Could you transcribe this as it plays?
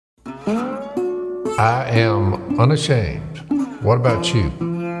I am unashamed. What about you?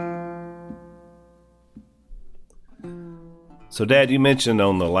 So, Dad, you mentioned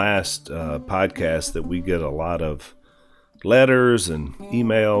on the last podcast that we get a lot of letters and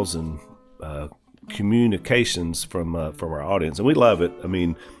emails and communications from our audience, and we love it. I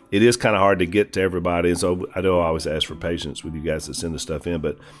mean, it is kind of hard to get to everybody, and so I do always ask for patience with you guys that send the stuff in.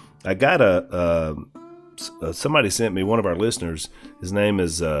 But I got somebody sent me, one of our listeners. His name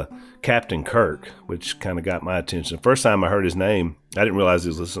is Captain Kirk, which kind of got my attention. First time I heard his name, I didn't realize he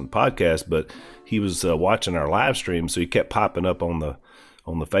was listening to the podcast, but he was watching our live stream, so he kept popping up on the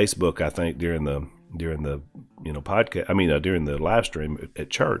Facebook, I think, during the podcast. I mean, during the live stream at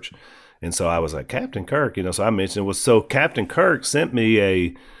church. And so I was like, Captain Kirk, so I mentioned it was, so Captain Kirk sent me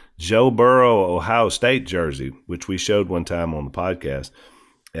a Joe Burrow, Ohio State jersey, which we showed one time on the podcast.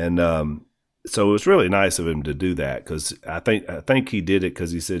 And so it was really nice of him to do that, because I think he did it because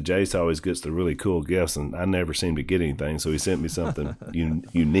he said Jase always gets the really cool gifts, and I never seem to get anything. So he sent me something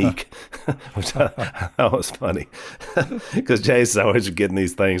unique, which I thought was funny, because Jase is always getting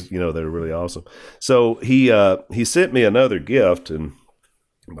these things, that are really awesome. So he sent me another gift, and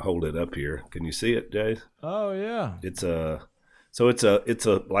I'll hold it up here. Can you see it, Jase? Oh yeah. It's a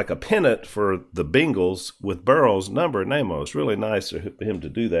like a pennant for the Bengals with Burrow's number and name on it. It's really nice for him to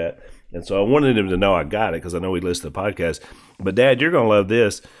do that. And so I wanted him to know I got it, because I know he listened to the podcast. But Dad, you're going to love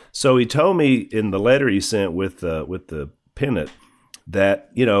this. So he told me in the letter he sent with the pennant that,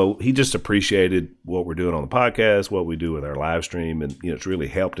 he just appreciated what we're doing on the podcast, what we do with our live stream, and, it's really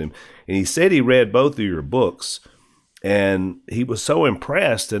helped him. And he said he read both of your books, and he was so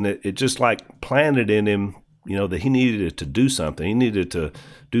impressed, and it just like planted in him, that he needed to do something. He needed to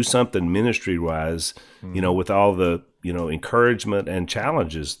do something ministry-wise, with all the, encouragement and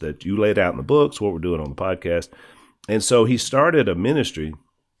challenges that you laid out in the books, what we're doing on the podcast. And so he started a ministry,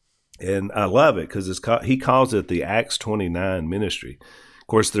 and I love it because he calls it the Acts 29 ministry. Of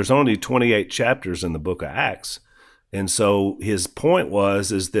course, there's only 28 chapters in the book of Acts. And so his point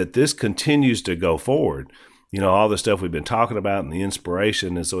is that this continues to go forward, all the stuff we've been talking about and the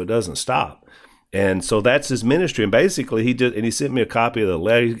inspiration. And so it doesn't stop. And so that's his ministry. And basically he sent me a copy of the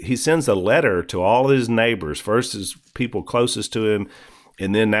letter. He sends a letter to all his neighbors, first his people closest to him,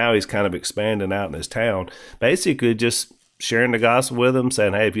 and then now he's kind of expanding out in his town, basically just sharing the gospel with them,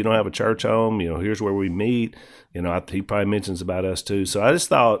 saying, hey, if you don't have a church home, here's where we meet. He probably mentions about us too. So I just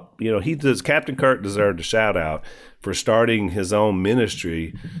thought, Captain Kirk deserved a shout out for starting his own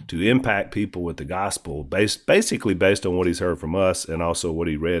ministry to impact people with the gospel, basically based on what he's heard from us and also what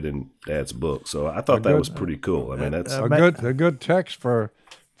he read in Dad's book. So I thought that was pretty cool. I mean, that's a good text for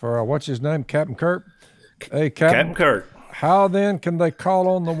what's his name, Captain Kirk. Hey, Captain Kirk. How then can they call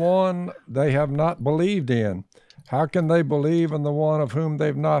on the one they have not believed in? How can they believe in the one of whom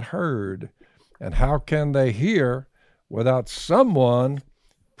they've not heard? And how can they hear without someone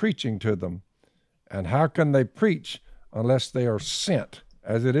preaching to them? And how can they preach unless they are sent?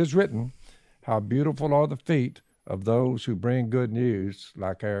 As it is written, how beautiful are the feet of those who bring good news,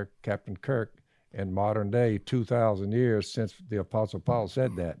 like our Captain Kirk in modern day, 2,000 years since the Apostle Paul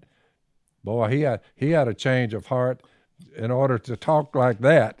said that. Boy, he had a change of heart in order to talk like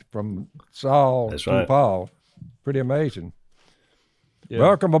that from Saul That's to right. Paul. Pretty amazing. Yeah.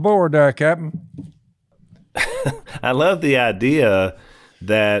 Welcome aboard there, Captain. I love the idea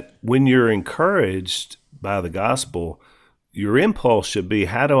that when you're encouraged by the gospel, your impulse should be,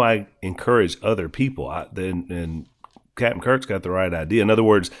 how do I encourage other people? And Captain Kirk's got the right idea. In other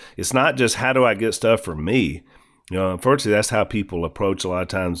words, it's not just how do I get stuff for me. Unfortunately, that's how people approach a lot of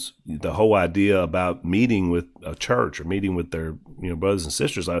times the whole idea about meeting with a church or meeting with their brothers and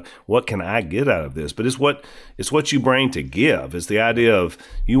sisters. Like, what can I get out of this? But it's what you bring to give. It's the idea of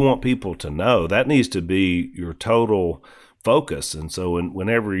you want people to know. That needs to be your total focus. And so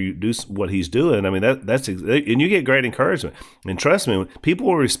whenever you do what he's doing, I mean, that's and you get great encouragement. And trust me, people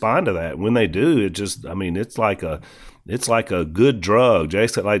will respond to that. When they do, it's like a good drug.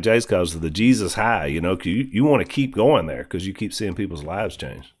 Jase calls it the Jesus high. You want to keep going there because you keep seeing people's lives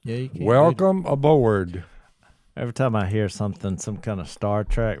change. Yeah, you can. Welcome aboard. Every time I hear something, some kind of Star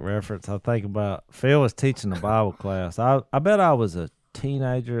Trek reference, I think about Phil was teaching a Bible class. I bet I was a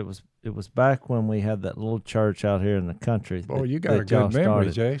teenager. It was back when we had that little church out here in the country. Oh, you got a good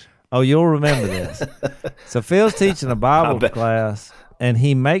memory, Jase. Oh, you'll remember this. So Phil's teaching a Bible class, and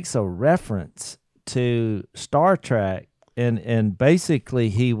he makes a reference to Star Trek, and basically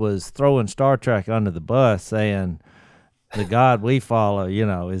he was throwing Star Trek under the bus, saying the God we follow,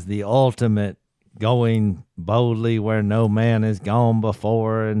 is the ultimate going boldly where no man has gone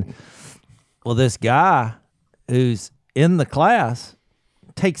before. And well, this guy who's in the class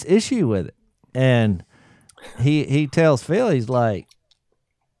takes issue with it. And he tells Phil, he's like,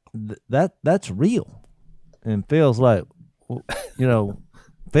 that's real. And Phil's like,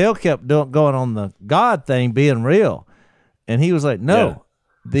 Phil kept going on the God thing being real. And he was like, no,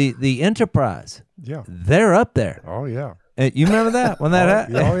 the Enterprise, they're up there. Oh, yeah. And you remember that when that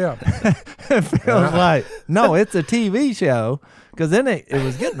happened? Oh, yeah. Phil's like, no, it's a TV show. Because then it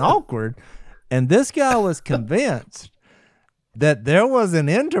was getting awkward. And this guy was convinced that there was an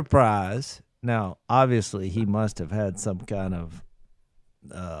Enterprise. Now, obviously, he must have had some kind of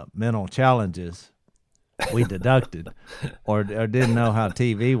mental challenges we deducted or didn't know how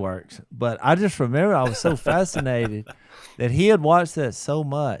TV works. But I just remember I was so fascinated that he had watched that so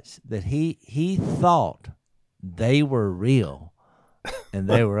much that he thought they were real and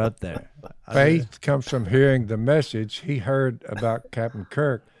they were up there. Faith comes from hearing the message. He heard about Captain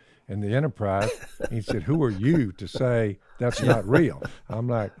Kirk and the Enterprise. He said, who are you to say that's not real? I'm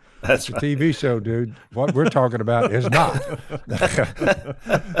like, that's a TV show, dude. What we're talking about is not.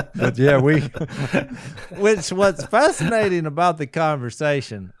 But yeah, what's fascinating about the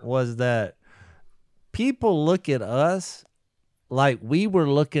conversation was that people look at us like we were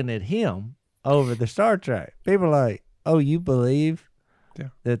looking at him over the Star Trek. People are like, oh, you believe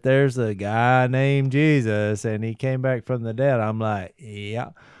that there's a guy named Jesus and he came back from the dead? I'm like, yeah.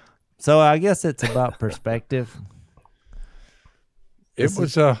 So I guess it's about perspective. It's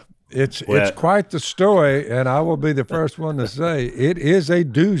quite the story, and I will be the first one to say it is a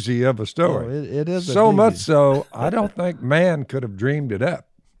doozy of a story. Oh, it is so much so I don't think man could have dreamed it up.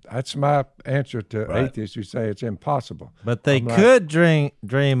 That's my answer to atheists who say it's impossible. But they could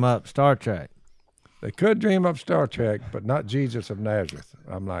dream up Star Trek. They could dream up Star Trek, but not Jesus of Nazareth.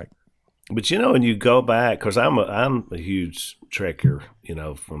 I'm like, but when you go back, because I'm a huge Trekker,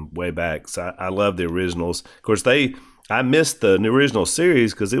 from way back. So I love the originals. Of course, I missed the original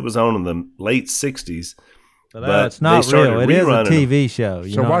series because it was on in the late '60s. But it's not real. It is a TV show.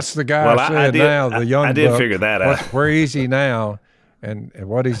 So what's the guy saying now? The young I did buck, figure that out. Where is he now? And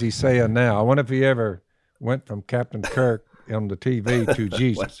what is he saying now? I wonder if he ever went from Captain Kirk on the TV to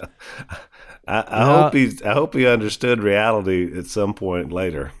Jesus. I hope he understood reality at some point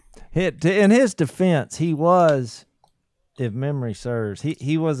later. In his defense, he was, if memory serves,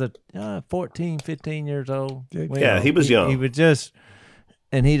 he was 14, 15 years old. Yeah, he was young. He was just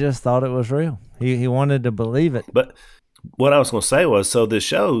thought it was real. He wanted to believe it. But what I was going to say was, so this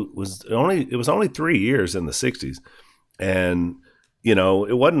show was only 3 years in the '60s, and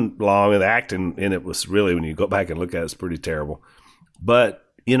it wasn't long, and the acting in it was really, when you go back and look at it, it's pretty terrible. But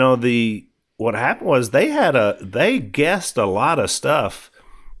what happened was they guessed a lot of stuff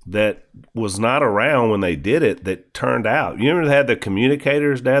that was not around when they did it that turned out. You remember they had the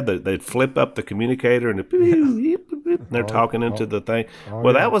communicators, Dad? They'd flip up the communicator and they're talking into the thing.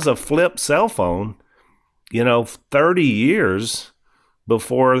 That was a flip cell phone, 30 years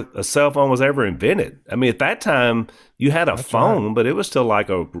before a cell phone was ever invented. I mean, at that time, you had a phone, but it was still like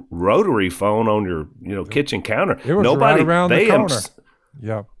a rotary phone on your kitchen counter. It was right around the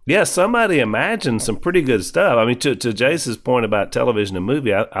corner. Yeah, somebody imagined some pretty good stuff. I mean, to Jase's point about television and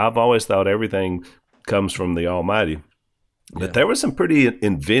movie, I've always thought everything comes from the Almighty. But there were some pretty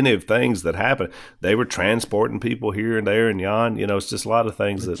inventive things that happened. They were transporting people here and there and yon. It's just a lot of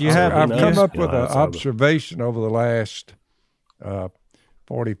things that I've come up with an observation over the last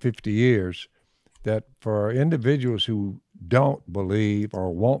 40, 50 years that for individuals who don't believe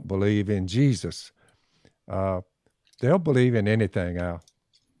or won't believe in Jesus, they'll believe in anything, Al.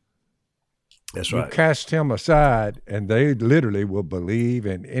 That's right. You cast him aside, and they literally will believe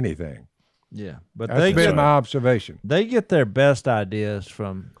in anything. Yeah, but that's been my observation. They get their best ideas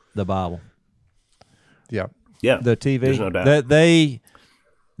from the Bible. Yeah, the TV. There's no doubt.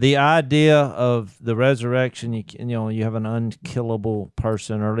 The idea of the resurrection. You have an unkillable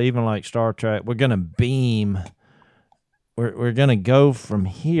person, or even like Star Trek. We're gonna beam. We're gonna go from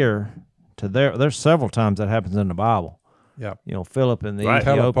here to there. There's several times that happens in the Bible. Yeah, Philip and the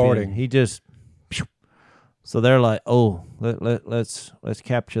Ethiopian. He just. So they're like, oh, let's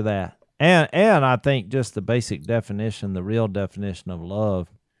capture that. And I think just the basic definition, the real definition of love,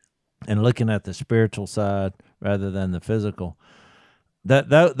 and looking at the spiritual side rather than the physical,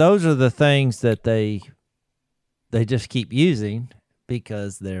 those are the things that they just keep using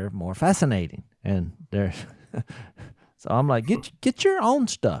because they're more fascinating. And they're so I'm like, get your own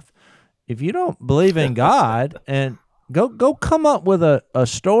stuff. If you don't believe in God, and go come up with a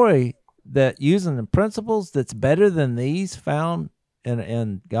story that using the principles that's better than these found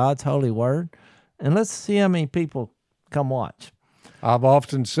in God's holy word, and let's see how many people come watch. I've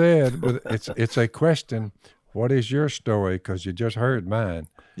often said it's a question. What is your story? Because you just heard mine.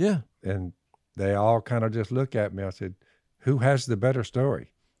 Yeah, and they all kind of just look at me. I said, who has the better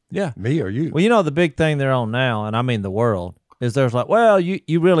story? Yeah. Me or you? Well, you know, the big thing they're on now, and I mean the world, is there's like, well,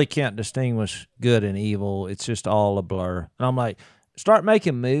 you really can't distinguish good and evil. It's just all a blur. And I'm like, start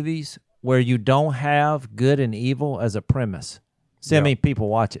making movies where you don't have good and evil as a premise. See how many people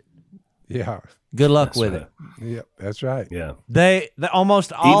watch it. Yeah. Good luck with it. Yeah, that's right. Yeah. They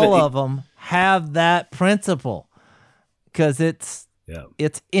almost all of them have that principle because it's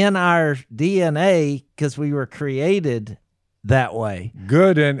in our DNA because we were created that way.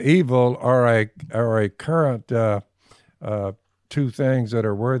 Good and evil are a current two things that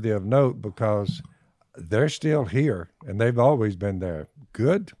are worthy of note because they're still here and they've always been there.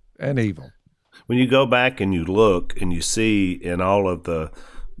 Good and evil. When you go back and you look and you see in all of the,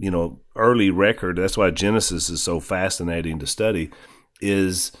 early record, that's why Genesis is so fascinating to study,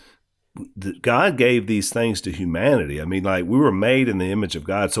 is that God gave these things to humanity. I mean, like we were made in the image of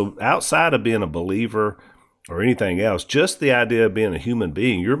God. So outside of being a believer or anything else, just the idea of being a human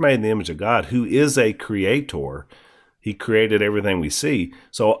being, you're made in the image of God, who is a creator. He created everything we see.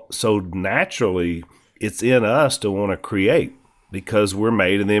 So naturally, it's in us to want to create because we're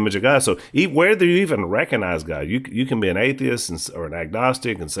made in the image of God. So whether you even recognize God, you can be an atheist or an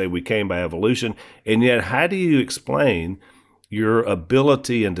agnostic and say we came by evolution. And yet, how do you explain your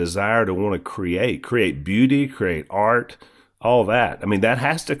ability and desire to want to create beauty, create art, all that? I mean, that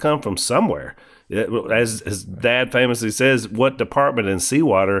has to come from somewhere. As Dad famously says, what department in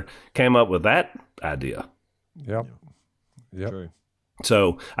seawater came up with that idea? Yep. True.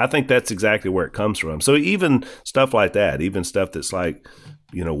 So I think that's exactly where it comes from. So even stuff like that, even stuff that's like,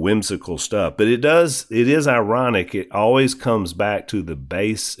 whimsical stuff, but it is ironic. It always comes back to the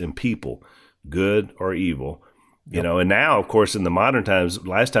base in people, good or evil, and now, of course, in the modern times,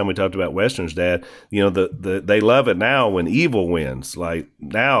 last time we talked about Westerns, Dad, they love it now when evil wins. Like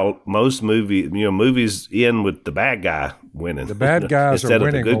now most movies end with the bad guy winning. The bad guys are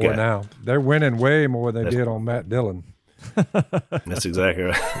winning more guy. now. They're winning way more than they did on Matt Dillon. That's exactly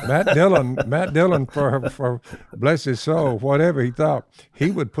right. Matt Dillon, for bless his soul, whatever he thought, he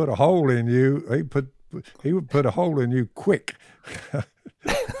would put a hole in you. He would put a hole in you quick.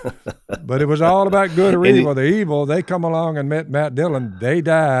 But it was all about good or evil. The evil, they come along and met Matt Dillon. They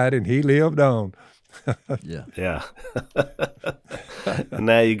died, and he lived on. Yeah. And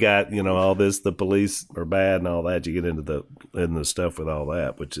now you got all this. The police are bad and all that. You get into the stuff with all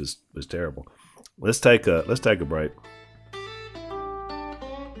that, which is terrible. Let's take a break.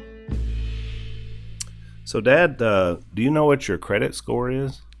 So, Dad, do you know what your credit score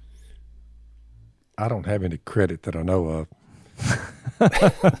is? I don't have any credit that I know of.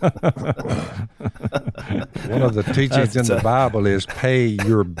 One of the teachings in the Bible is pay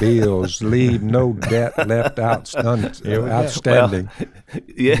your bills, leave no debt left outstanding. Well,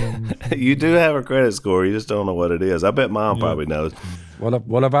 yeah, you do have a credit score. You just don't know what it is. I bet Mom probably knows.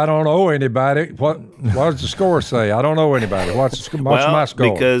 Well, if I don't owe anybody, what does the score say? I don't owe anybody. What's my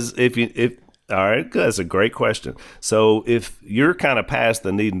score? Because all right, that's a great question. So if you're kind of past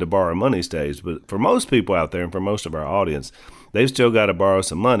the needing to borrow money stage, but for most people out there and for most of our audience, they've still got to borrow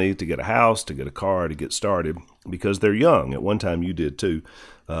some money to get a house, to get a car, to get started because they're young. At one time you did too.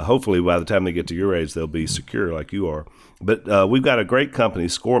 Hopefully by the time they get to your age, they'll be secure like you are. But we've got a great company,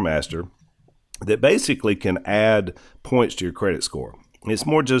 ScoreMaster, that basically can add points to your credit score. It's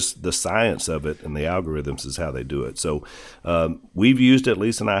more just the science of it and the algorithms is how they do it. So we've used it,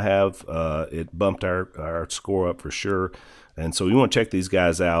 Lisa and I have. It bumped our score up for sure. And so you want to check these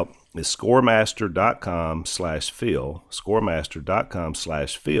guys out. It's scoremaster.com/Phil,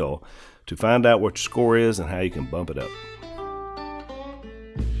 scoremaster.com/Phil to find out what your score is and how you can bump it up.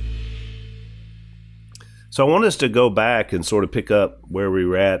 So I want us to go back and sort of pick up where we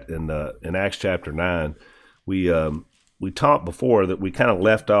were at in Acts chapter 9. We talked before that we kind of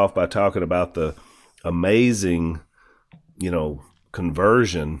left off by talking about the amazing,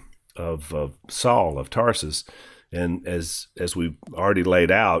 conversion of Saul of Tarsus. And as we've already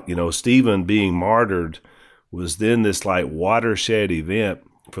laid out, Stephen being martyred was then this like watershed event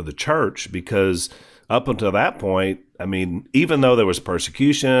for the church because up until that point, I mean, even though there was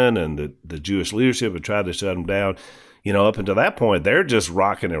persecution and the Jewish leadership had tried to shut them down, up until that point, they're just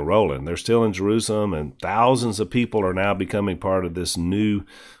rocking and rolling. They're still in Jerusalem, and thousands of people are now becoming part of this new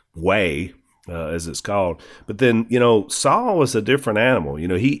way, as it's called. But then, Saul was a different animal.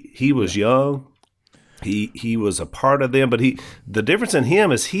 He was young. He was a part of them, but the difference in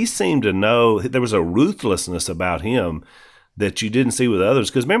him is he seemed to know there was a ruthlessness about him that you didn't see with others.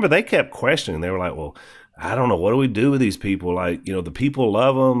 Because remember, they kept questioning. They were like, well, I don't know, what do we do with these people? Like, the people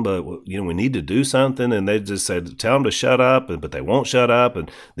love them, but we need to do something. And they just said, tell them to shut up, but they won't shut up. And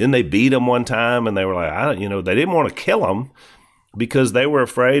then they beat them one time, and they were like, they didn't want to kill them because they were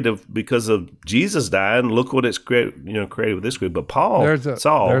afraid because of Jesus dying. Look what it's created with this group. But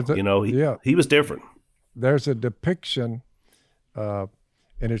Saul, he was different. There's a depiction, and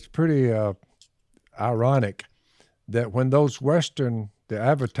it's pretty ironic that when those the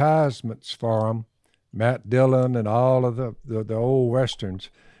advertisements for them, Matt Dillon and all of the old Westerns,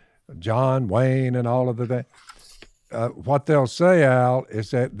 John Wayne and all of what they'll say, Al,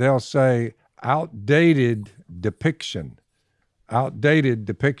 is that they'll say outdated depiction.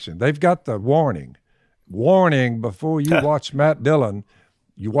 They've got the warning before you watch Matt Dillon.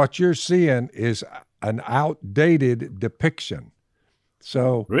 What you're seeing is an outdated depiction.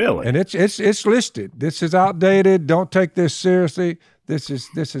 So really, and it's listed. This is outdated. Don't take this seriously. This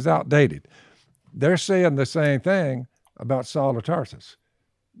is outdated. They're saying the same thing about Saul of Tarsus.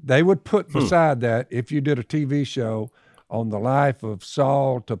 They would put beside that, if you did a TV show on the life of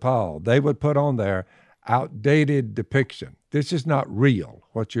Saul to Paul, they would put on there outdated depiction. This is not real,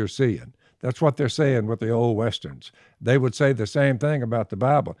 what you're seeing. That's what they're saying with the old Westerns. They would say the same thing about the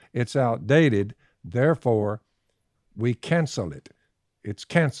Bible. It's outdated, therefore we cancel it. It's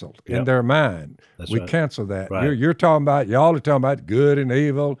canceled in their mind. We cancel that. Right. Y'all are talking about good and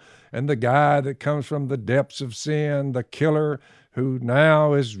evil, and the guy that comes from the depths of sin, the killer who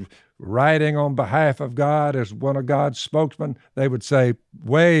now is writing on behalf of God as one of God's spokesmen. They would say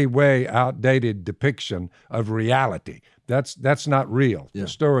way, way outdated depiction of reality. That's not real. The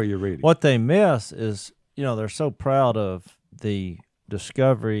story you're reading. What they miss is, they're so proud of the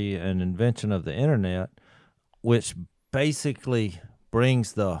discovery and invention of the internet, which basically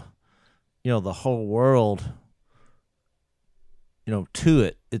brings the whole world, to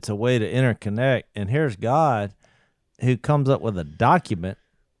it. It's a way to interconnect. And here's God who comes up with a document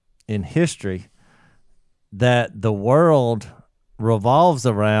in history that the world revolves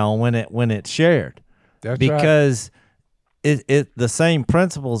around when it's shared. That's because it the same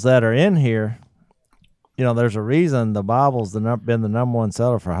principles that are in here. There's a reason the Bible's been the number one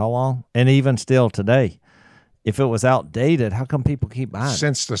seller for how long, and even still today. If it was outdated, how come people keep buying it?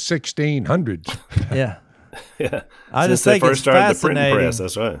 Since the 1600s. Yeah. Yeah. I Since just think they first it's started the printing fascinating press,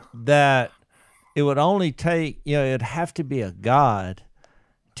 that's right. that it would only take, it'd have to be a God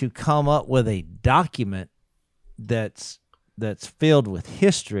to come up with a document that's filled with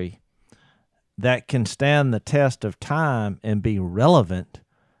history that can stand the test of time and be relevant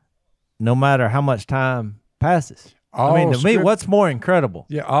no matter how much time passes. To me, what's more incredible?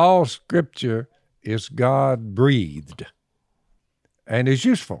 Yeah, all Scripture is God-breathed and is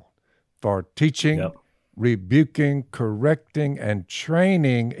useful for teaching, rebuking, correcting, and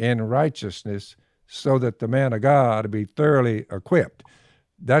training in righteousness so that the man of God be thoroughly equipped.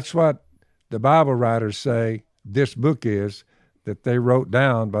 That's what the Bible writers say this book is, that they wrote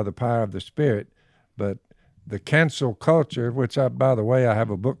down by the power of the Spirit. But the cancel culture, which, by the way, I have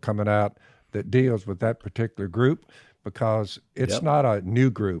a book coming out that deals with that particular group, because it's not a new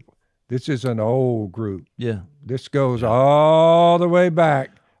group. This is an old group. Yeah. This goes all the way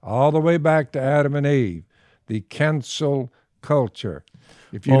back to Adam and Eve, the cancel culture.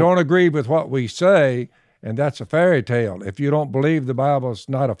 If you don't agree with what we say, and that's a fairy tale, if you don't believe the Bible's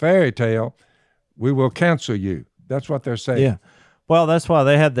not a fairy tale, we will cancel you. That's what they're saying. Yeah. Well, that's why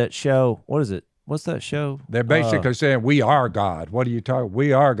they had that show. What is it? What's that show? They're basically saying, we are God. What are you talking?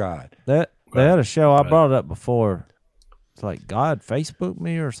 We are God. They had a show. I brought it up before. It's like God Facebook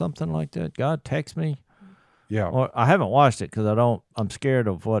me or something like that. God text me. Yeah. Or I haven't watched it because I'm scared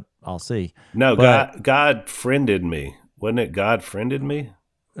of what I'll see. No, God friended me. Wasn't it God friended me?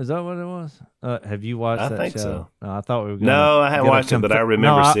 Is that what it was? Have you watched that show? I think so. No, I thought we were going No, I haven't watched it, but I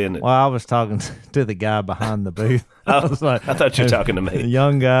remember seeing it. Well, I was talking to the guy behind the booth. I was like, I thought you were talking to me. A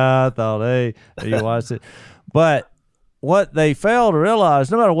young guy. I thought, hey, you watched it. But what they fail to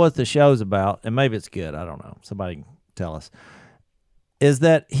realize, no matter what the show's about, and maybe it's good, I don't know, somebody can tell us, is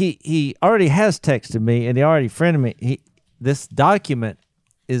that he already has texted me and he already friended me. This document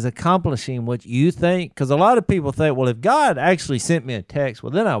is accomplishing what you think, because a lot of people think, well, if God actually sent me a text,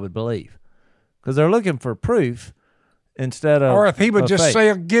 well, then I would believe, because they're looking for proof instead of, or if he would just faith.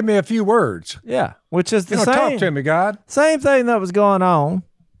 say, give me a few words. Yeah, which is the same. Talk to me, God. Same thing that was going on,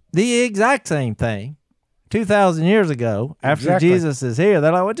 the exact same thing 2,000 years ago after Jesus is here.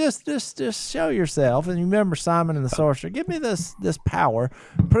 They're like, well, just show yourself. And you remember Simon and the sorcerer, give me this power,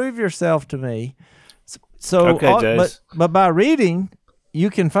 prove yourself to me. So, okay, Jase. but by reading, you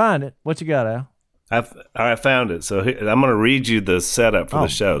can find it. What you got, Al? I found it. So I'm going to read you the setup for the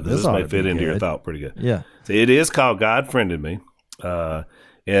show. This may fit into your thought pretty good. Yeah. So it is called God Friended Me.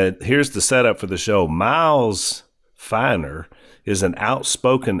 And here's the setup for the show. Miles Feiner is an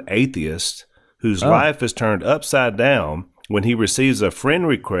outspoken atheist whose life is turned upside down when he receives a friend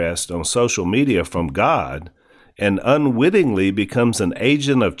request on social media from God and unwittingly becomes an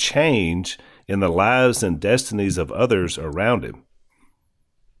agent of change in the lives and destinies of others around him.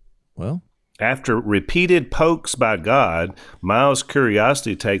 Well, after repeated pokes by God, Miles'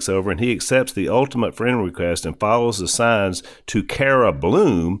 curiosity takes over and he accepts the ultimate friend request and follows the signs to Cara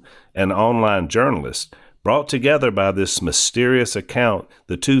Bloom, an online journalist. Brought together by this mysterious account,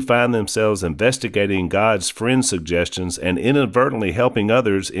 the two find themselves investigating God's friend suggestions and inadvertently helping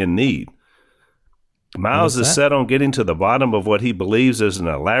others in need. Miles is set on getting to the bottom of what he believes is an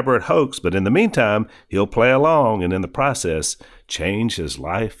elaborate hoax, but in the meantime, he'll play along and in the process, change his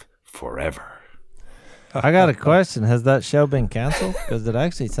life forever. I got a question. Has that show been canceled? Because it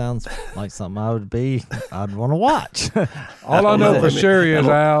actually sounds like something I'd want to watch. All I know for sure is,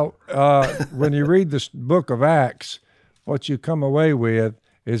 Al, when you read this book of Acts, what you come away with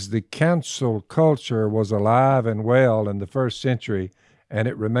is the cancel culture was alive and well in the first century, and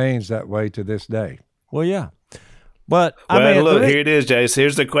it remains that way to this day. Well, yeah. But look, here it is, Jase.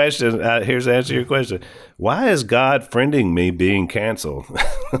 Here's the question. Here's the answer to your question. Why is God friending me being canceled?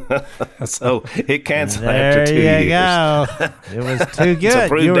 So it canceled after 2 years. There you go. It was too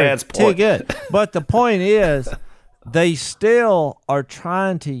good. You were too good. But the point is, they still are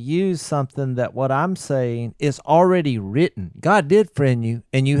trying to use something that what I'm saying is already written. God did friend you,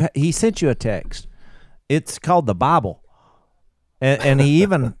 and He sent you a text. It's called the Bible. And he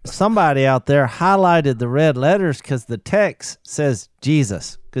even, somebody out there highlighted the red letters because the text says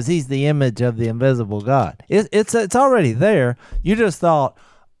Jesus, because he's the image of the invisible God. It's already there. You just thought,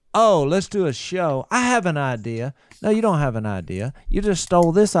 oh, let's do a show. I have an idea. No, you don't have an idea. You just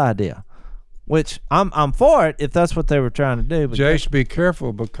stole this idea, which I'm for it if that's what they were trying to do. But Jase, be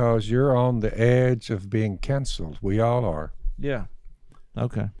careful because you're on the edge of being canceled. We all are. Yeah.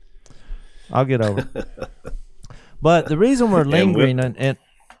 Okay. I'll get over it. But the reason we're lingering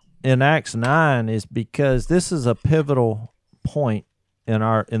in Acts 9 is because this is a pivotal point in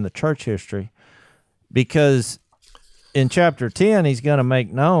the church history, because in chapter 10 he's going to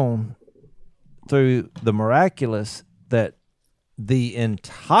make known through the miraculous that the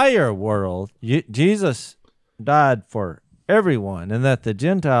entire world, Jesus died for everyone, and that the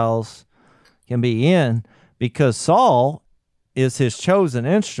Gentiles can be in because Saul is his chosen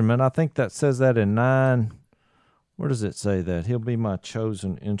instrument. I think that says that in 9. Where does it say that? He'll be my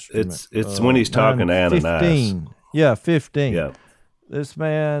chosen instrument. It's when he's talking to Ananias. 15. Yeah, 15. Yeah. This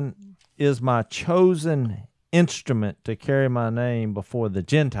man is my chosen instrument to carry my name before the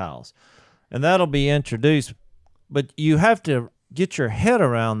Gentiles. And that'll be introduced. But you have to get your head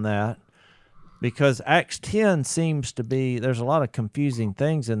around that, because Acts 10 seems to be, there's a lot of confusing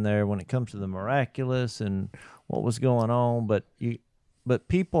things in there when it comes to the miraculous and what was going on. But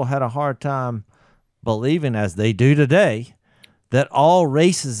people had a hard time believing, as they do today, that all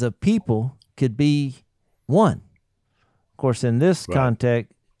races of people could be one. Of course, in this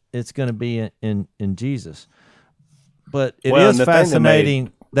context, it's going to be in Jesus. But it is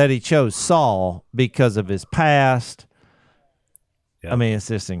fascinating that he chose Saul because of his past. Yeah. I mean, it's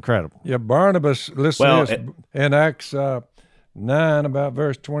just incredible. Yeah, Barnabas, listen to this. In Acts 9, about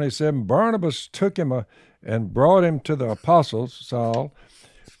verse 27, Barnabas took him and brought him to the apostles, Saul.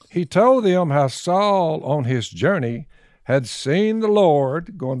 He told them how Saul, on his journey, had seen the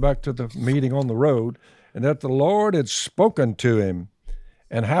Lord, going back to the meeting on the road, and that the Lord had spoken to him,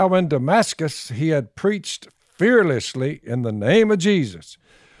 and how in Damascus he had preached fearlessly in the name of Jesus.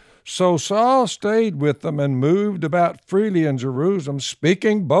 So Saul stayed with them and moved about freely in Jerusalem,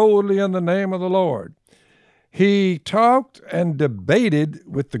 speaking boldly in the name of the Lord. He talked and debated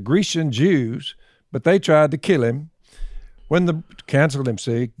with the Grecian Jews, but they tried to kill him. Cancel him,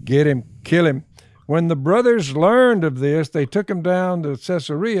 get him, kill him. When the brothers learned of this, they took him down to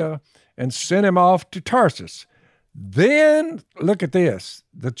Caesarea and sent him off to Tarsus. Then, look at this,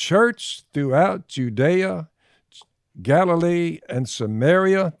 the church throughout Judea, Galilee, and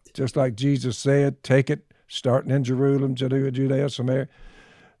Samaria, just like Jesus said, take it, starting in Jerusalem, Judea, Samaria.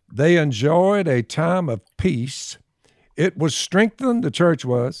 They enjoyed a time of peace. It was strengthened, the church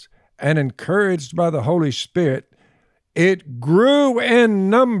was, and encouraged by the Holy Spirit. It grew in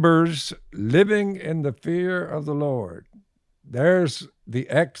numbers, living in the fear of the Lord. There's the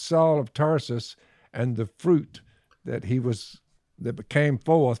ex-Saul of Tarsus and the fruit that became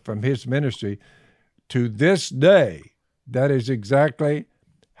forth from his ministry. To this day, that is exactly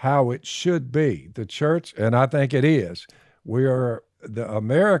how it should be. The church, and I think it is,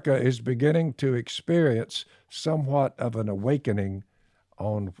 America is beginning to experience somewhat of an awakening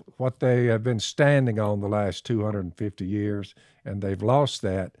on what they have been standing on the last 250 years, and they've lost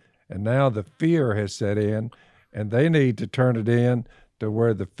that. And now the fear has set in, and they need to turn it in to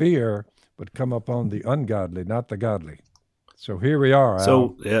where the fear would come upon the ungodly, not the godly. So here we are, Al.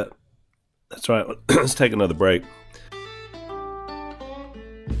 So, yeah, that's right. Let's take another break.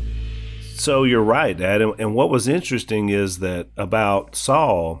 So you're right, Dad. And what was interesting is that about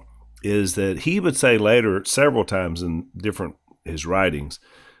Saul is that he would say later several times in his writings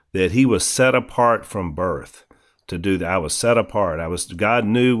that he was set apart from birth to do that. I was set apart. God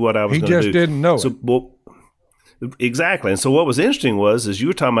knew what I was going to do. He just didn't know it. Well, exactly. And so what was interesting is you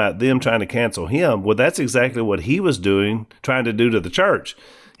were talking about them trying to cancel him. Well, that's exactly what he was trying to do to the church.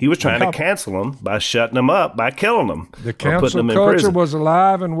 He was trying to cancel them by shutting them up, by killing them. The cancel culture was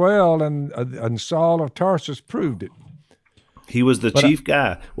alive and well, and Saul of Tarsus proved it. He was the chief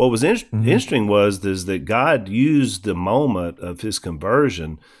guy. What was interesting is that God used the moment of his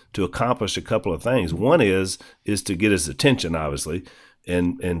conversion to accomplish a couple of things. One is to get his attention, obviously,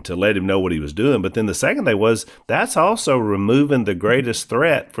 and to let him know what he was doing. But then the second thing was that's also removing the greatest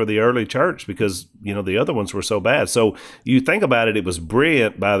threat for the early church because, the other ones were so bad. So you think about it, it was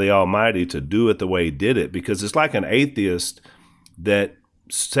brilliant by the Almighty to do it the way he did it, because it's like an atheist that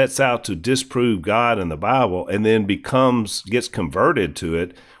sets out to disprove God and the Bible and then gets converted to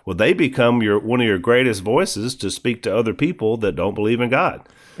it. Well, they become one of your greatest voices to speak to other people that don't believe in God.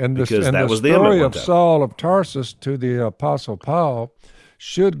 And the story of Saul of Tarsus to the Apostle Paul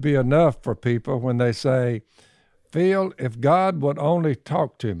should be enough for people when they say, Phil, if God would only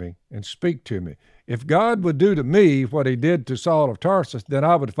talk to me and speak to me, if God would do to me what he did to Saul of Tarsus, then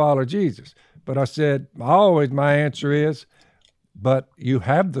I would follow Jesus. But I said, my answer is, but you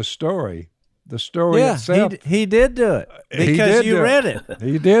have the story itself. He did do it because you read it.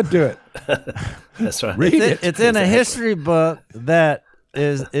 He did do it. That's right. Read it. It's in a history book that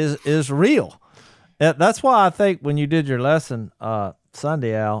is real. That's why I think when you did your lesson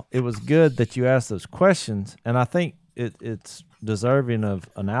Sunday, Al, it was good that you asked those questions, and I think it's deserving of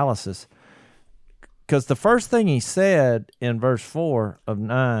analysis. Because the first thing he said in verse 4 of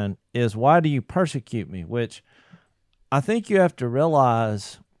 9 is, why do you persecute me? Which I think you have to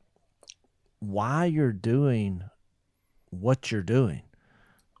realize why you're doing what you're doing.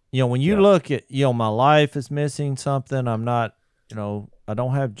 When you look at, my life is missing something. I'm not, I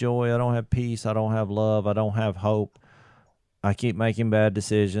don't have joy. I don't have peace. I don't have love. I don't have hope. I keep making bad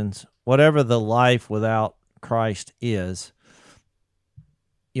decisions. Whatever the life without Christ is,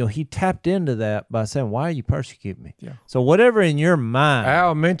 he tapped into that by saying, why are you persecuting me? Yeah. So whatever in your mind.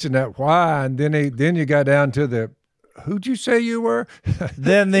 Al mentioned that why, and then you got down to who'd you say you were?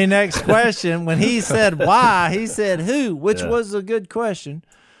 Then the next question, when he said why, he said who, which was a good question,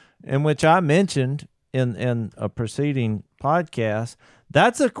 and which I mentioned in a preceding podcast.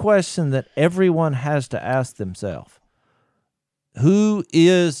 That's a question that everyone has to ask themselves. Who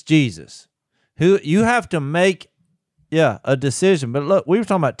is Jesus? Who you have to make a decision. But look, we were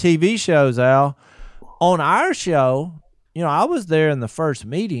talking about TV shows, Al. On our show, I was there in the first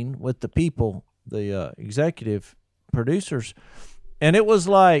meeting with the people, the executive producers, and it was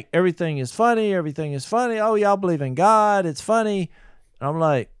like, everything is funny. Oh, y'all believe in God. It's funny. And I'm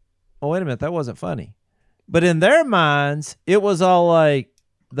like, oh, wait a minute, that wasn't funny. But in their minds, it was all like,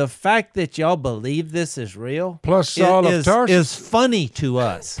 the fact that y'all believe this is real plus Saul of Tarsus is funny to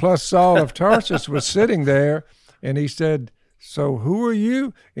us. Plus Saul of Tarsus was sitting there, and he said, so who are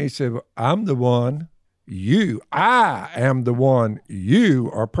you? And he said, well, I am the one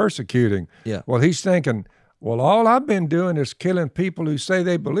you are persecuting. Yeah. Well, he's thinking, well, all I've been doing is killing people who say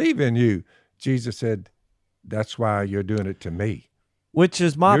they believe in you. Jesus said, that's why you're doing it to me. Which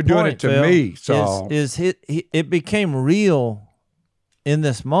is my You're point, doing it to Phil, me, Saul. It became real in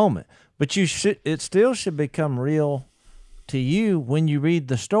this moment, but it still should become real to you when you read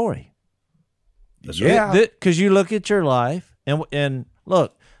the story. That's right. Because you look at your life and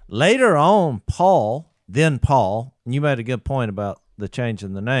look, later on, Paul, and you made a good point about the change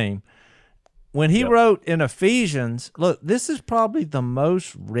in the name. When he wrote in Ephesians, look, this is probably the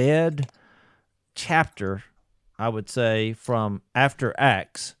most read chapter, I would say, from after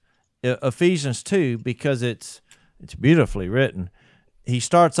Acts, Ephesians 2, because it's beautifully written. He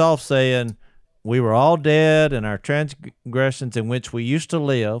starts off saying, we were all dead in our transgressions in which we used to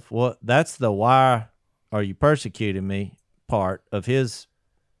live. Well, that's the why are you persecuting me part of his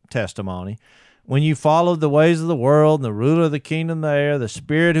testimony. When you followed the ways of the world and the ruler of the kingdom of the air, the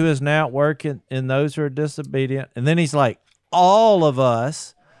spirit who is now at work in those who are disobedient. And then he's like, all of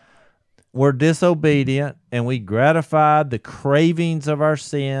us were disobedient and we gratified the cravings of our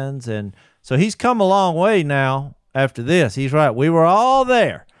sins. And so he's come a long way now after this. He's right. We were all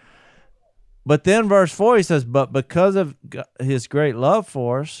there. But then verse 4, he says, but because of his great love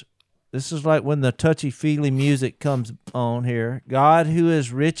for us, this is like when the touchy-feely music comes on here. God, who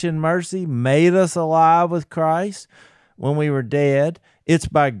is rich in mercy, made us alive with Christ when we were dead. It's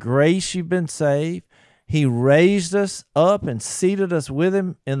by grace you've been saved. He raised us up and seated us with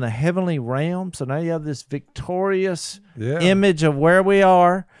him in the heavenly realm. So now you have this victorious image of where we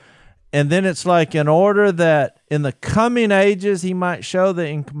are. And then it's like, in order that in the coming ages he might show the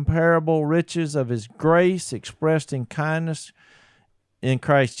incomparable riches of his grace expressed in kindness in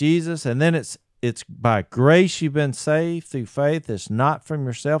Christ Jesus. And then it's by grace you've been saved through faith. It's not from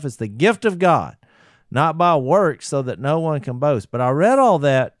yourself. It's the gift of God, not by works, so that no one can boast. But I read all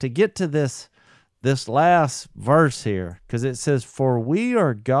that to get to this last verse here, because it says, for we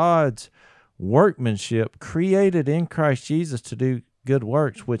are God's workmanship, created in Christ Jesus to do good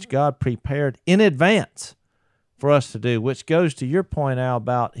works, which God prepared in advance for us to do, which goes to your point, Al,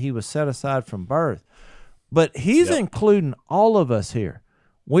 about he was set aside from birth. But he's including all of us here.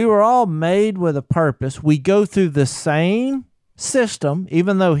 We were all made with a purpose. We go through the same system,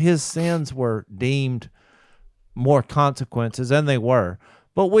 even though his sins were deemed more consequences, and they were.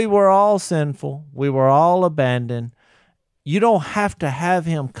 But we were all sinful. We were all abandoned. You don't have to have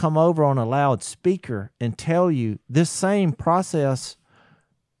him come over on a loudspeaker and tell you this same process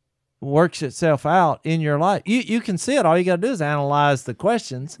works itself out in your life. You can see it. All you got to do is analyze the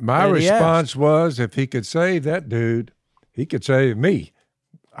questions. My response was, if he could save that dude, he could save me.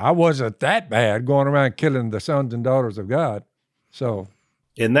 I wasn't that bad going around killing the sons and daughters of God. So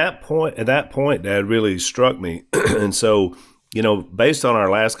at that point, Dad, really struck me. And so, based on our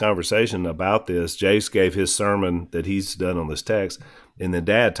last conversation about this, Jase gave his sermon that he's done on this text, and then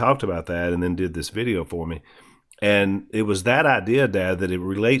Dad talked about that and then did this video for me. And it was that idea, Dad, that it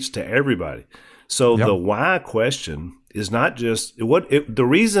relates to everybody. So the why question is not just the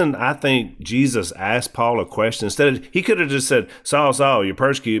reason I think Jesus asked Paul a question. He could have just said, Saul, Saul, you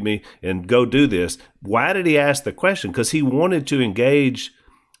persecute me and go do this. Why did he ask the question? Because he wanted to engage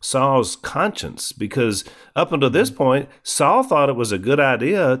Saul's conscience, because up until this point, Saul thought it was a good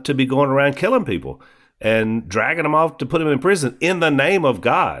idea to be going around killing people and dragging them off to put them in prison in the name of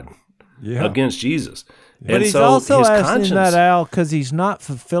God against Jesus. But and he's so also his asking that, Al, because he's not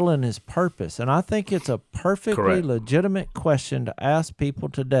fulfilling his purpose. And I think it's a perfectly legitimate question to ask people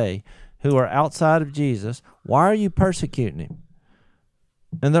today who are outside of Jesus. Why are you persecuting him?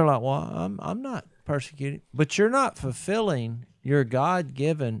 And they're like, well, I'm not persecuting. But you're not fulfilling your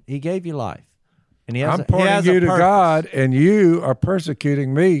God-given. He gave you life. And I'm pointing you to God, and you are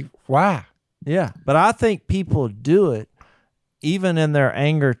persecuting me. Why? Yeah, but I think people do it even in their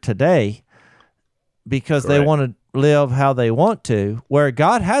anger today, because they want to live how they want to, where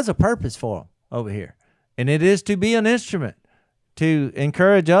God has a purpose for them over here. And it is to be an instrument, to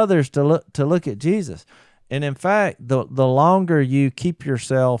encourage others to look at Jesus. And in fact, the longer you keep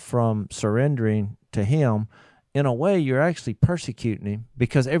yourself from surrendering to him, in a way, you're actually persecuting him,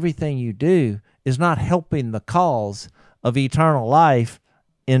 because everything you do is not helping the cause of eternal life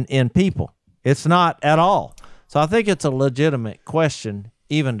in people. It's not at all. So I think it's a legitimate question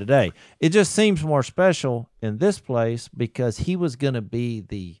even today. It just seems more special in this place because he was going to be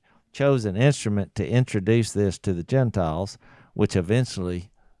the chosen instrument to introduce this to the Gentiles, which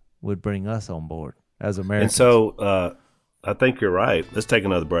eventually would bring us on board as Americans. And so I think you're right. Let's take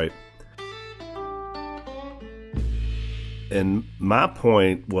another break. And my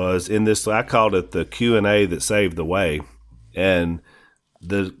point was in this, I called it the Q&A that saved the way. And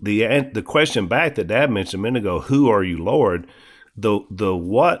the question back that Dad mentioned a minute ago, who are you, Lord?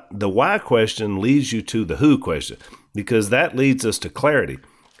 The why question leads you to the who question, because that leads us to clarity.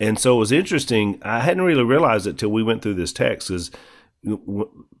 And so it was interesting. I hadn't really realized it till we went through this text, because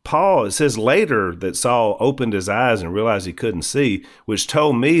Paul, it says later that Saul opened his eyes and realized he couldn't see, which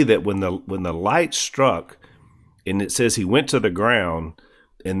told me that when the light struck, and it says he went to the ground,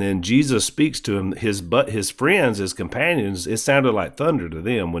 and then Jesus speaks to him, his friends, his companions, it sounded like thunder to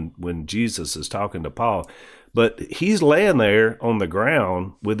them when Jesus is talking to Paul. But he's laying there on the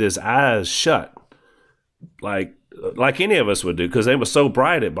ground with his eyes shut, like any of us would do, because they were so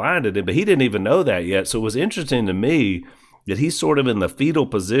bright it blinded him, but he didn't even know that yet. So it was interesting to me that he's sort of in the fetal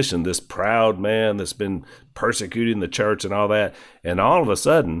position, this proud man that's been persecuting the church and all that. And all of a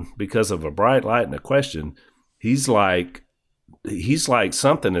sudden, because of a bright light and a question, he's like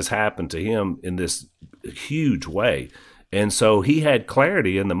something has happened to him in this huge way. And so he had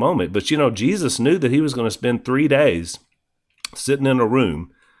clarity in the moment. But, Jesus knew that he was going to spend 3 days sitting in a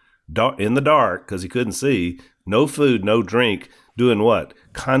room in the dark because he couldn't see, no food, no drink, doing what?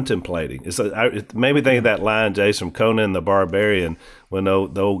 Contemplating. It made me think of that line, Jase, from Conan the Barbarian, when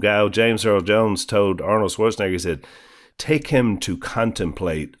the old guy, James Earl Jones, told Arnold Schwarzenegger, he said, "Take him to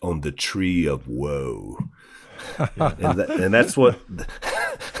contemplate on the tree of woe." and that's what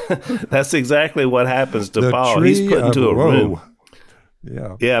that's exactly what happens to Paul. He's put into a room.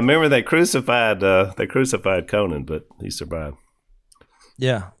 Yeah. Remember they crucified Conan, but he survived.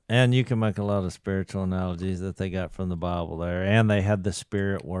 Yeah, and you can make a lot of spiritual analogies that they got from the Bible there, and they had the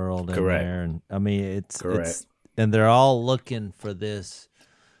spirit world in there, and I mean it's and they're all looking for this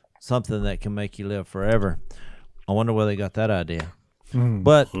something that can make you live forever. I wonder where they got that idea.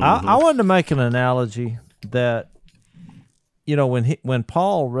 But I wanted to make an analogy that, you know, when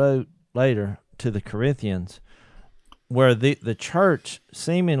Paul wrote later to the Corinthians, where the church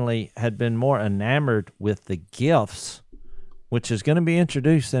seemingly had been more enamored with the gifts, which is going to be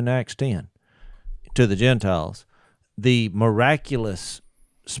introduced in Acts 10 to the Gentiles, the miraculous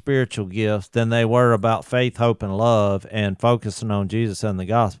spiritual gifts, than they were about faith, hope, and love and focusing on Jesus and the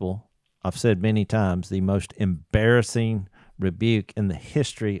gospel. I've said many times, the most embarrassing rebuke in the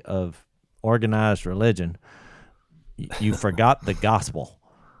history of organized religion. You forgot the gospel.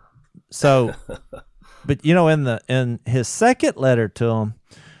 So, but you know, in his second letter to them,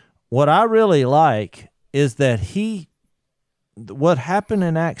 what I really like is that what happened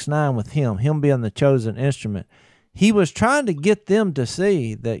in Acts 9 with him being the chosen instrument, he was trying to get them to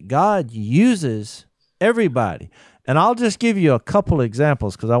see that God uses everybody. And I'll just give you a couple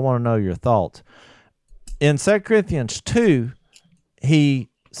examples because I want to know your thoughts. In 2 Corinthians 2, he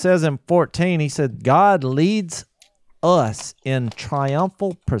says in 14, he said, God leads us in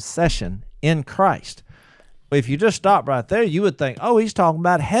triumphal procession in Christ. If you just stop right there, you would think, oh, he's talking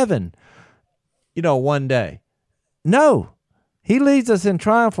about heaven, you know, one day. No. He leads us in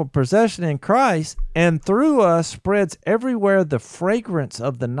triumphal procession in Christ, and through us spreads everywhere the fragrance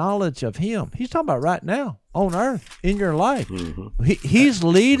of the knowledge of him. He's talking about right now on earth in your life. He's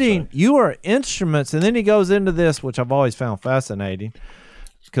leading. You are instruments. And then he goes into this, which I've always found fascinating,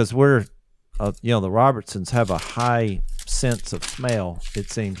 because we're, the Robertsons have a high sense of smell, it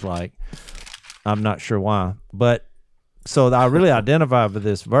seems like. I'm not sure why. But so I really identify with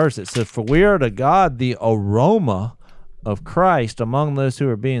this verse. It says, for we are to God the aroma of Christ among those who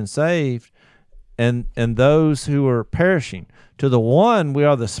are being saved and those who are perishing. To the one, we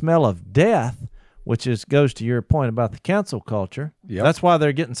are the smell of death, which goes to your point about the cancel culture. Yep. That's why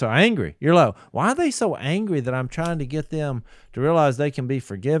they're getting so angry. You're like, why are they so angry that I'm trying to get them to realize they can be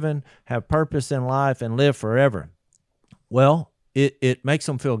forgiven, have purpose in life, and live forever? Well, it makes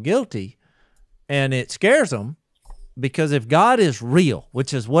them feel guilty, and it scares them, because if God is real,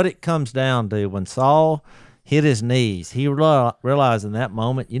 which is what it comes down to, when Saul hit his knees, he realized in that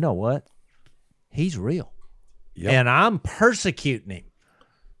moment, you know what? He's real. Yep. And I'm persecuting him.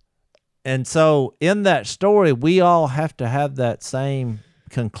 And so in that story, we all have to have that same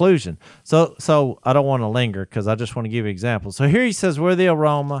conclusion. So I don't want to linger because I just want to give you examples. So here he says, we're the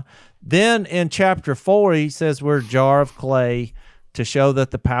aroma. Then in chapter 4, he says we're a jar of clay to show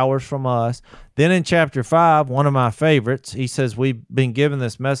that the power's from us. Then in chapter 5, one of my favorites, he says we've been given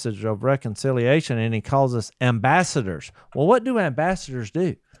this message of reconciliation, and he calls us ambassadors. Well, what do ambassadors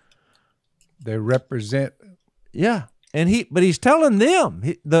do? They represent. Yeah, but he's telling them,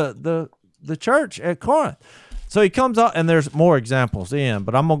 the church at Corinth. So he comes out, and there's more examples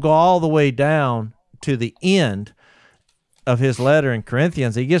but I'm going to go all the way down to the end of his letter in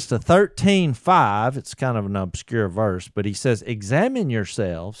Corinthians. He gets to 13:5. It's kind of an obscure verse, but he says, examine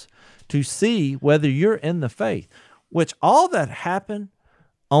yourselves to see whether you're in the faith, which all that happened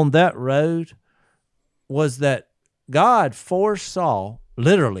on that road was that God forced Saul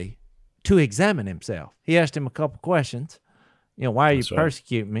literally to examine himself. He asked him a couple questions. Why are you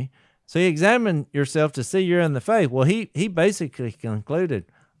persecuting me? So you examine yourself to see you're in the faith. Well, he basically concluded,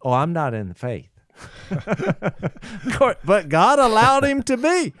 I'm not in the faith. But God allowed him to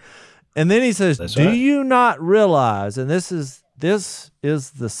be. And then he says, do you not realize, and this is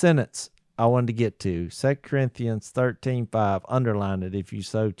the sentence I wanted to get to, 2 Corinthians 13:5, underline it if you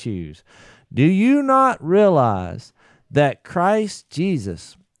so choose. Do you not realize that Christ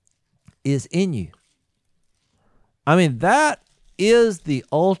Jesus is in you? I mean, that is the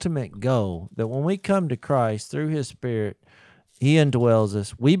ultimate goal, that when we come to Christ through his Spirit, he indwells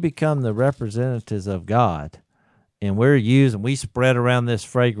us. We become the representatives of God, and we spread around this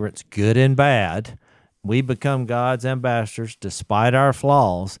fragrance, good and bad. We become God's ambassadors despite our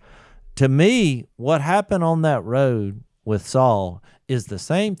flaws. To me, what happened on that road with Saul is the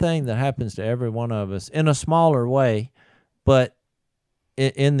same thing that happens to every one of us in a smaller way, but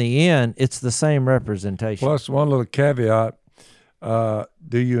in the end, it's the same representation. Plus, one little caveat,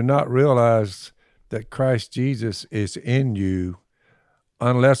 do you not realize that Christ Jesus is in you,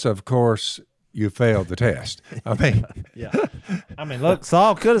 unless, of course, you failed the test? I mean, yeah. I mean, look,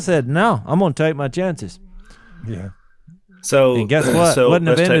 Saul could have said, no, I'm going to take my chances. Yeah. So, and guess what? So wouldn't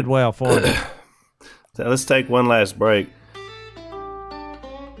have ended well for him. So let's take one last break.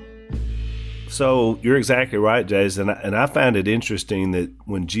 So you're exactly right, Jase, and I find it interesting that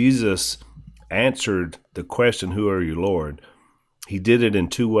when Jesus answered the question, "Who are you, Lord?" he did it in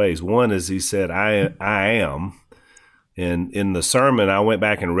two ways. One is he said, I am. And in the sermon, I went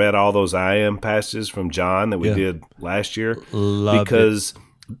back and read all those I am passages from John that we did last year. Because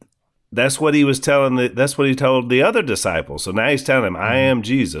that's what he was telling. That's what he told the other disciples. So now he's telling them, I am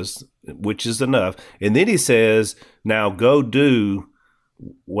Jesus, which is enough. And then he says, now go do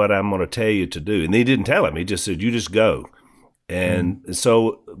what I'm going to tell you to do. And he didn't tell him. He just said, you just go. And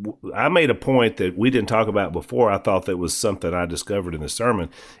so I made a point that we didn't talk about before. I thought that was something I discovered in the sermon,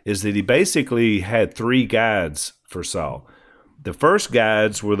 is that he basically had three guides for Saul. The first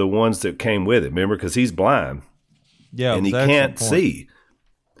guides were the ones that came with him, remember, because he's blind. Yeah, and he can't see.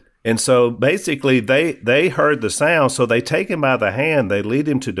 And so basically they heard the sound, so they take him by the hand, they lead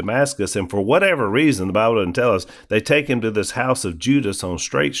him to Damascus, and for whatever reason, the Bible doesn't tell us, they take him to this house of Judas on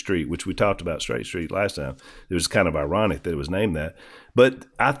Straight Street, which we talked about Straight Street last time. It was kind of ironic that it was named that. But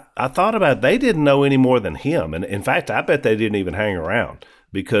I thought about it, they didn't know any more than him. And in fact, I bet they didn't even hang around,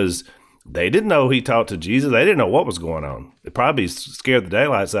 because they didn't know he talked to Jesus. They didn't know what was going on. It probably scared the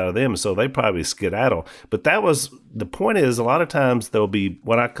daylights out of them, so they probably skedaddle. But that was the point. Is a lot of times there'll be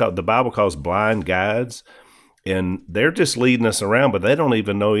what the Bible calls blind guides, and they're just leading us around, but they don't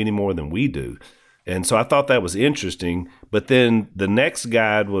even know any more than we do. And so I thought that was interesting. But then the next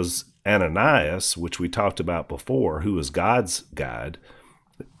guide was Ananias, which we talked about before, who was God's guide,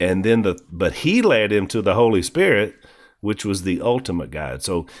 and then but he led him to the Holy Spirit, which was the ultimate guide.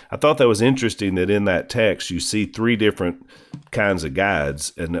 So I thought that was interesting that in that text you see three different kinds of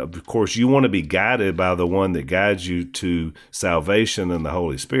guides. And of course, you want to be guided by the one that guides you to salvation and the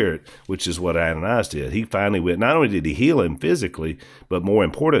Holy Spirit, which is what Ananias did. He finally went, not only did he heal him physically, but more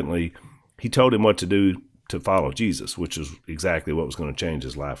importantly, he told him what to do to follow Jesus, which is exactly what was going to change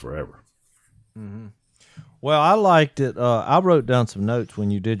his life forever. Mm-hmm. Well, I liked it. I wrote down some notes when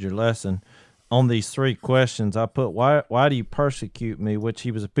you did your lesson. On these three questions, I put, why do you persecute me, which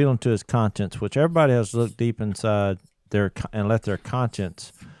he was appealing to his conscience, which everybody has to look deep inside and let their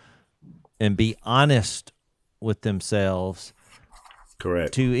conscience and be honest with themselves.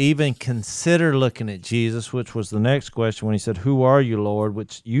 Correct. To even consider looking at Jesus, which was the next question when he said, who are you, Lord?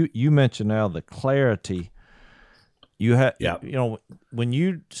 Which you mentioned now, the clarity. You have, when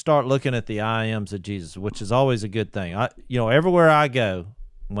you start looking at the I ams of Jesus, which is always a good thing. Everywhere I go,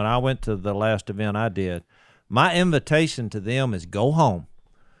 when I went to the last event I did, my invitation to them is go home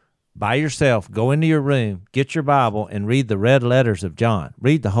by yourself, go into your room, get your Bible, and read the red letters of John.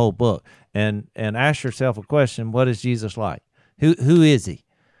 Read the whole book and ask yourself a question: what is Jesus like? Who is he?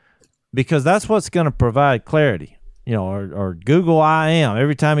 Because that's what's going to provide clarity. Or Google I am.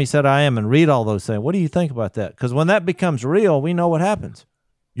 Every time he said I am, and read all those things. What do you think about that? Because when that becomes real, we know what happens.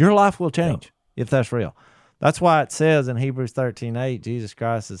 Your life will change if that's real. That's why it says in Hebrews 13:8, Jesus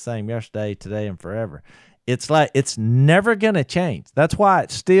Christ is the same yesterday, today, and forever. It's like it's never going to change. That's why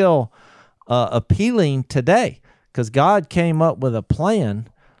it's still appealing today, because God came up with a plan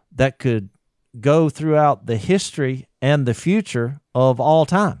that could go throughout the history and the future of all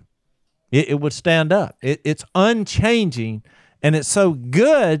time. It would stand up. It's unchanging, and it's so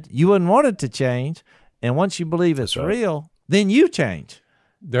good you wouldn't want it to change. And once you believe it's real, then you change.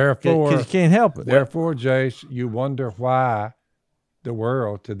 Therefore, you can't help it. Therefore, Jase, you wonder why the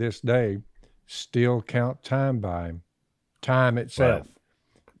world to this day still count time by him, time itself.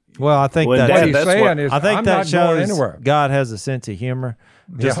 Right. Well, I think that shows God has a sense of humor,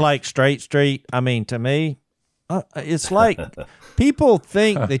 just like Straight Street. I mean, to me, it's like people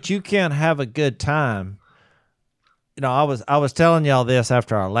think that you can't have a good time. I was telling y'all this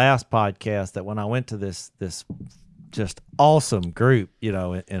after our last podcast, that when I went to this just awesome group,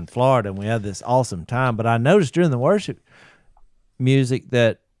 in Florida, and we had this awesome time. But I noticed during the worship music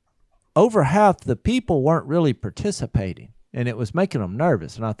that over half the people weren't really participating, and it was making them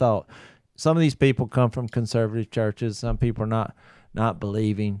nervous. And I thought, some of these people come from conservative churches, some people are not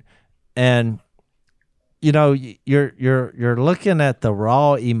believing, and you're looking at the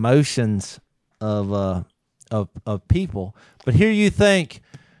raw emotions of people. But here you think,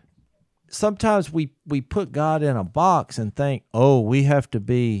 sometimes we put God in a box and think, we have to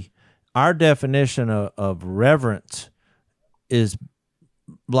be, our definition of reverence is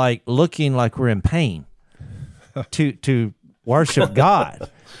like looking like we're in pain to worship God,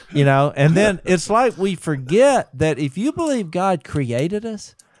 and then it's like we forget that if you believe God created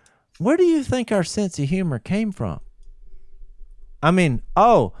us, where do you think our sense of humor came from? I mean,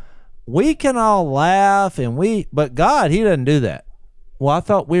 we can all laugh but God, he doesn't do that. Well, I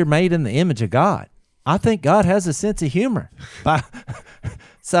thought we were made in the image of God. I think God has a sense of humor.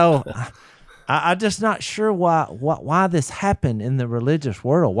 So I'm just not sure why this happened in the religious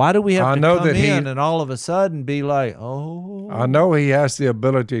world. Why do we have to come in and all of a sudden be like, oh? I know he has the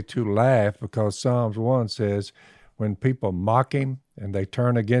ability to laugh because Psalms 1 says, when people mock him and they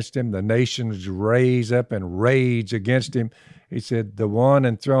turn against him, the nations raise up and rage against him. He said, the one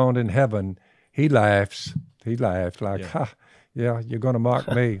enthroned in heaven, he laughs. He laughs like, you're going to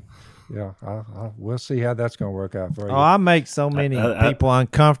mock me. Yeah, we'll see how that's going to work out for you. Oh, I make so many people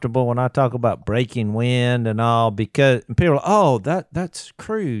uncomfortable when I talk about breaking wind and all, because people are, that's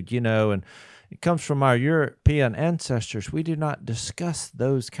crude, and it comes from our European ancestors. We do not discuss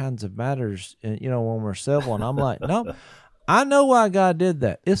those kinds of matters, when we're civil. And I'm like, no, I know why God did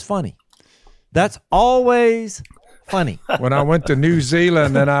that. It's funny. That's always funny. When I went to New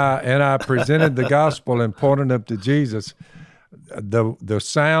Zealand and I presented the gospel and pointed them to Jesus, the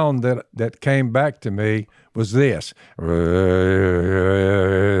sound that came back to me was this.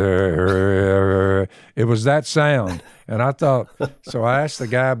 It was that sound. And I thought, so I asked the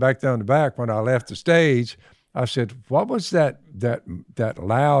guy back there in the back when I left the stage, I said, what was that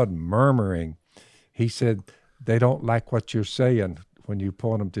loud murmuring? He said, they don't like what you're saying when you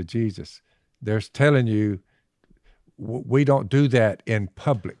point them to Jesus. They're telling you, we don't do that in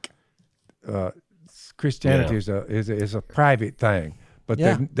public. Christianity is a private thing, but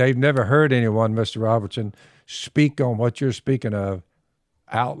they've never heard anyone, Mr. Robertson, speak on what you're speaking of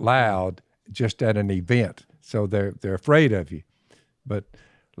out loud just at an event. So they're afraid of you. But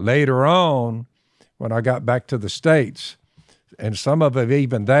later on, when I got back to the States, and some of them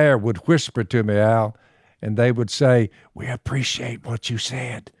even there would whisper to me, Al, and they would say, we appreciate what you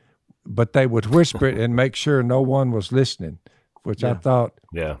said. But they would whisper it and make sure no one was listening, which I thought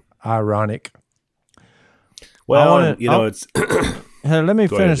ironic. Well, it's... Hey, let me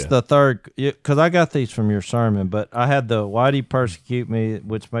finish the third, because I got these from your sermon, but I had the why do you persecute me,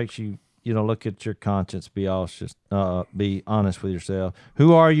 which makes you, look at your conscience, be honest with yourself.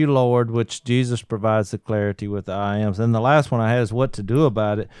 Who are you, Lord, which Jesus provides the clarity with the I ams. And the last one I had is what to do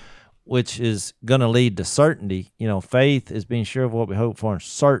about it, which is going to lead to certainty. Faith is being sure of what we hope for and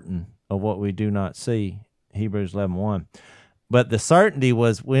certain of what we do not see, Hebrews 11:1. But the certainty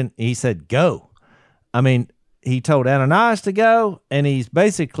was when he said, go. I mean, he told Ananias to go, and he's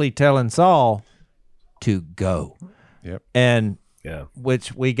basically telling Saul to go. Yep. And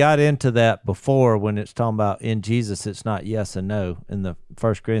which we got into that before when it's talking about in Jesus, it's not yes and no. In the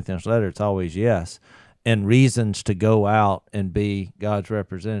 1 Corinthians letter, it's always yes, and reasons to go out and be God's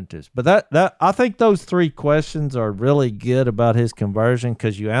representatives. But that I think those three questions are really good about his conversion,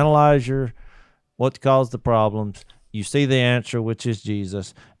 because you analyze what caused the problems, you see the answer, which is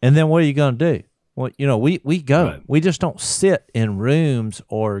Jesus, and then what are you going to do? Well, we go. Right. We just don't sit in rooms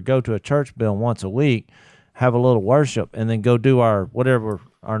or go to a church building once a week, have a little worship, and then go do whatever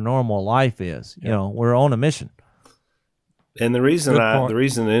our normal life is. We're on a mission. And the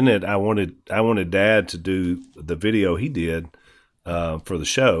reason in it, I wanted Dad to do the video he did for the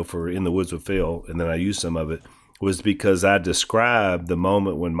show for In the Woods with Phil, and then I used some of it, was because I described the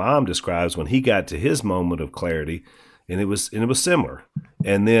moment when Mom describes when he got to his moment of clarity. And it was similar.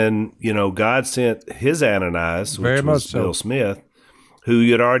 And then, God sent his Ananias, which was Bill Smith, who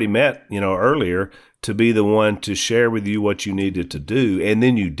you had already met, earlier, to be the one to share with you what you needed to do. And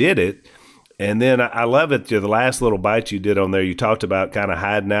then you did it. And then I love it. The last little bite you did on there, you talked about kind of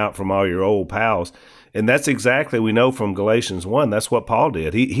hiding out from all your old pals. And that's exactly, we know from Galatians 1, that's what Paul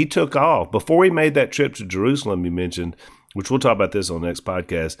did. He took off. Before he made that trip to Jerusalem you mentioned, which we'll talk about this on the next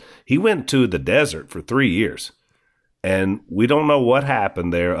podcast, he went to the desert for 3 years. And we don't know what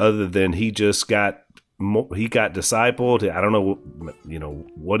happened there other than he just got discipled. I don't know,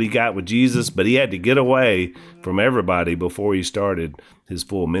 what he got with Jesus, but he had to get away from everybody before he started his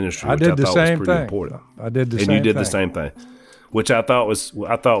full ministry, which I thought was pretty important. I did the same thing. And you did the same thing, which I thought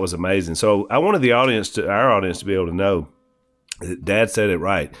was amazing. So I wanted our audience to be able to know that Dad said it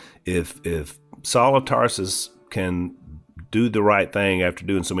right. If Saul of Tarsus can do the right thing after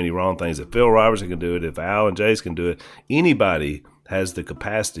doing so many wrong things, if Phil Robertson can do it, if Al and Jase can do it, anybody has the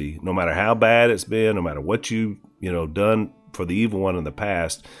capacity, no matter how bad it's been, no matter what you've done for the evil one in the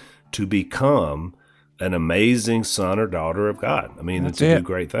past, to become an amazing son or daughter of God. I mean, to do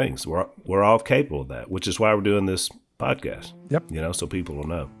great things. We're all capable of that, which is why we're doing this podcast. Yep. So people will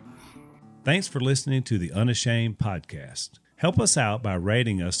know. Thanks for listening to the Unashamed Podcast. Help us out by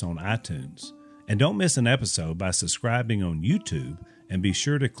rating us on iTunes. And don't miss an episode by subscribing on YouTube, and be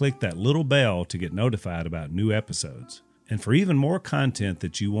sure to click that little bell to get notified about new episodes. And for even more content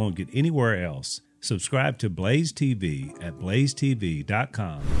that you won't get anywhere else, subscribe to Blaze TV at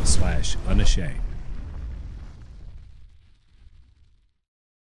blazetv.com/unashamed.